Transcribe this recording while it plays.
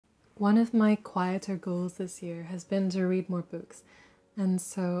One of my quieter goals this year has been to read more books, and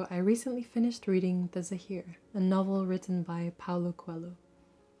so I recently finished reading The Zahir, a novel written by Paulo Coelho.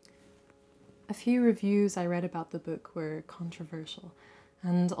 A few reviews I read about the book were controversial,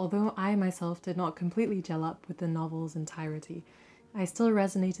 and although I myself did not completely gel up with the novel's entirety, I still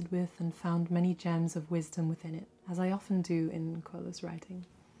resonated with and found many gems of wisdom within it, as I often do in Coelho's writing.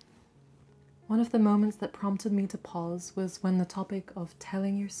 One of the moments that prompted me to pause was when the topic of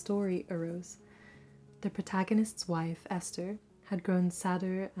telling your story arose. The protagonist's wife, Esther, had grown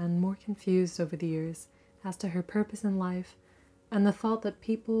sadder and more confused over the years as to her purpose in life, and the thought that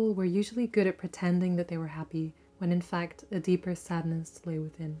people were usually good at pretending that they were happy when in fact a deeper sadness lay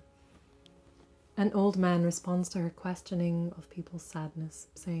within. An old man responds to her questioning of people's sadness,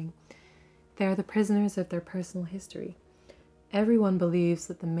 saying, "They are the prisoners of their personal history. Everyone believes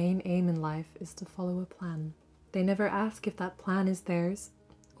that the main aim in life is to follow a plan. They never ask if that plan is theirs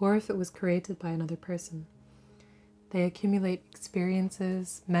or if it was created by another person. They accumulate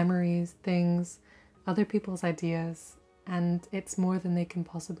experiences, memories, things, other people's ideas, and it's more than they can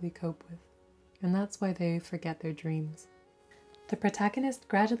possibly cope with. And that's why they forget their dreams." The protagonist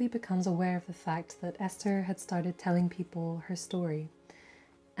gradually becomes aware of the fact that Esther had started telling people her story,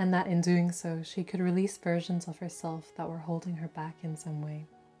 and that in doing so she could release versions of herself that were holding her back in some way.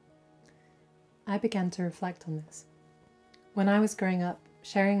 I began to reflect on this. When I was growing up,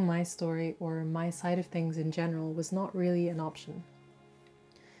 sharing my story or my side of things in general was not really an option.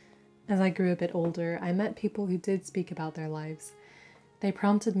 As I grew a bit older, I met people who did speak about their lives. They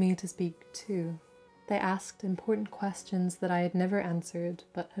prompted me to speak too. They asked important questions that I had never answered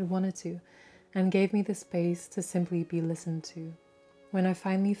but had wanted to, and gave me the space to simply be listened to. When I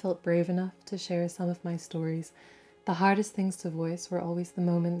finally felt brave enough to share some of my stories, the hardest things to voice were always the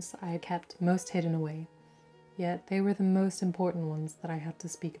moments I had kept most hidden away. Yet they were the most important ones that I had to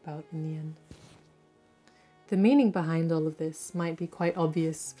speak about in the end. The meaning behind all of this might be quite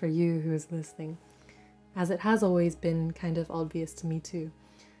obvious for you who is listening, as it has always been kind of obvious to me too.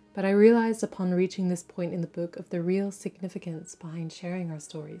 But I realized upon reaching this point in the book of the real significance behind sharing our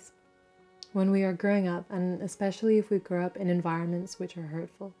stories. When we are growing up, and especially if we grow up in environments which are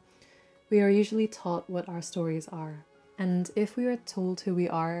hurtful, we are usually taught what our stories are. And if we are told who we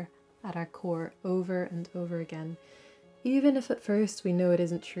are at our core over and over again, even if at first we know it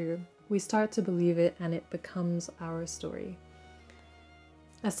isn't true, we start to believe it and it becomes our story.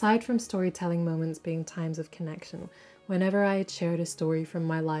 Aside from storytelling moments being times of connection, whenever I had shared a story from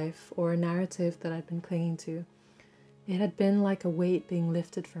my life or a narrative that I'd been clinging to, it had been like a weight being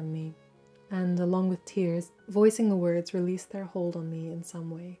lifted from me. And along with tears, voicing the words released their hold on me in some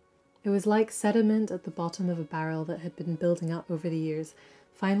way. It was like sediment at the bottom of a barrel that had been building up over the years,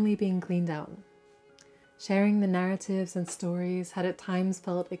 finally being cleaned out. Sharing the narratives and stories had at times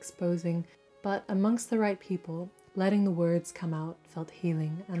felt exposing, but amongst the right people, letting the words come out felt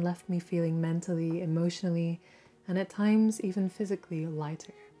healing and left me feeling mentally, emotionally, and at times even physically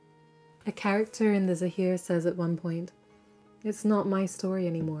lighter. A character in the Zahir says at one point, "It's not my story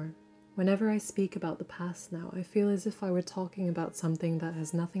anymore. Whenever I speak about the past now, I feel as if I were talking about something that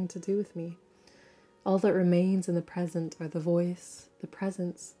has nothing to do with me. All that remains in the present are the voice, the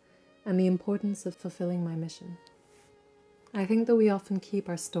presence, and the importance of fulfilling my mission." I think that we often keep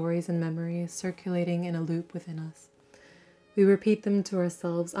our stories and memories circulating in a loop within us. We repeat them to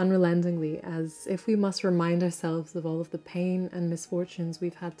ourselves unrelentingly, as if we must remind ourselves of all of the pain and misfortunes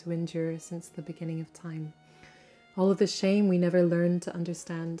we've had to endure since the beginning of time. All of the shame we never learned to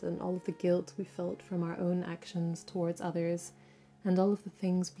understand, and all of the guilt we felt from our own actions towards others, and all of the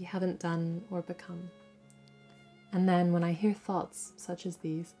things we haven't done or become. And then when I hear thoughts such as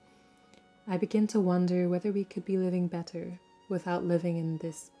these, I begin to wonder whether we could be living better without living in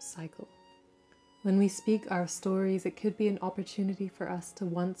this cycle. When we speak our stories, it could be an opportunity for us to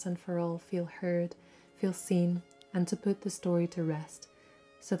once and for all feel heard, feel seen, and to put the story to rest,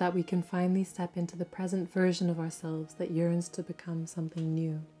 so that we can finally step into the present version of ourselves that yearns to become something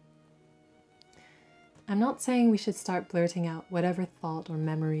new. I'm not saying we should start blurting out whatever thought or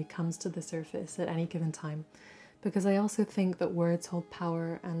memory comes to the surface at any given time, because I also think that words hold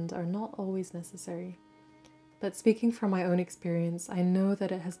power and are not always necessary. But speaking from my own experience, I know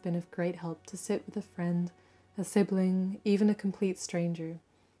that it has been of great help to sit with a friend, a sibling, even a complete stranger,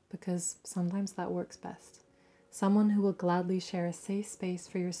 because sometimes that works best. Someone who will gladly share a safe space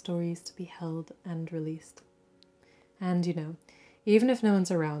for your stories to be held and released. And even if no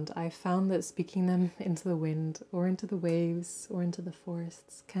one's around, I've found that speaking them into the wind or into the waves or into the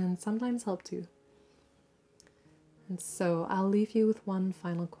forests can sometimes help too. And so I'll leave you with one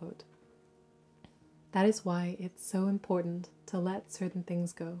final quote. That is why it's so important to let certain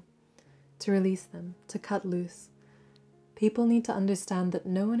things go. to release them, to cut loose. People need to understand that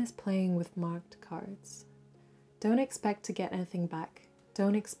no one is playing with marked cards. Don't expect to get anything back.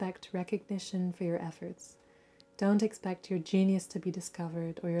 Don't expect recognition for your efforts. Don't expect your genius to be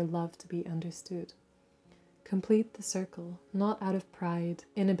discovered or your love to be understood. Complete the circle, not out of pride,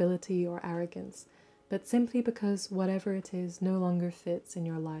 inability, or arrogance, but simply because whatever it is no longer fits in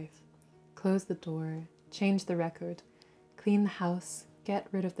your life. Close the door, change the record, clean the house, get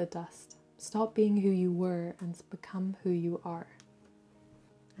rid of the dust. Stop being who you were and become who you are.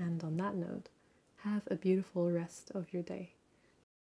 And on that note, have a beautiful rest of your day.